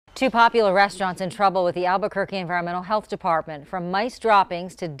Two popular restaurants in trouble with the Albuquerque Environmental Health Department, from mice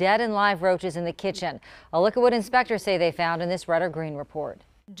droppings to dead and live roaches in the kitchen. A look at what inspectors say they found in this red or green report.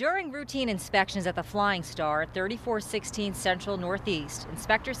 During routine inspections at the Flying Star at 3416 Central Northeast,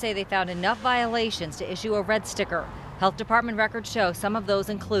 inspectors say they found enough violations to issue a red sticker. Health Department records show some of those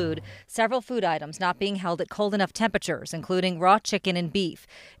include several food items not being held at cold enough temperatures, including raw chicken and beef,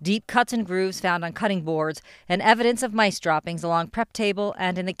 deep cuts and grooves found on cutting boards, and evidence of mice droppings along prep table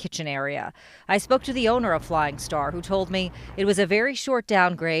and in the kitchen area. I spoke to the owner of Flying Star, who told me it was a very short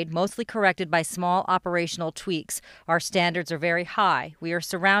downgrade, mostly corrected by small operational tweaks. Our standards are very high. We are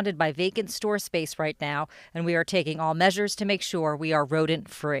surrounded by vacant store space right now, and we are taking all measures to make sure we are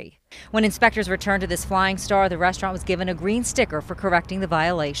rodent-free. When inspectors returned to this Flying Star, the restaurant was given a green sticker for correcting the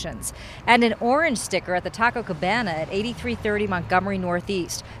violations and an orange sticker at the Taco Cabana at 8330 Montgomery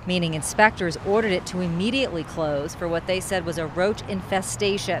Northeast, meaning inspectors ordered it to immediately close for what they said was a roach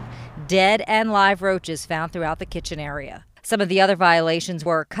infestation, dead and live roaches found throughout the kitchen area. Some of the other violations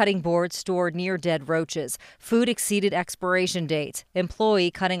were cutting boards stored near dead roaches, food exceeded expiration dates,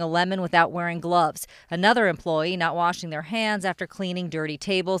 employee cutting a lemon without wearing gloves, another employee not washing their hands after cleaning dirty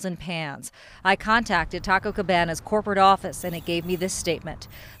tables and pans. I contacted Taco Cabana's corporate office and it gave me this statement.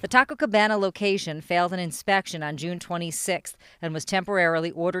 The Taco Cabana location failed an inspection on June 26th and was temporarily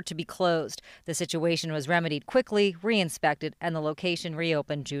ordered to be closed. The situation was remedied quickly, re-inspected, and the location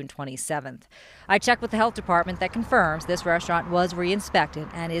reopened June 27th. I checked with the health department that confirms this restaurant was re-inspected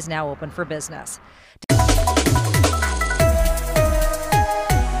and is now open for business.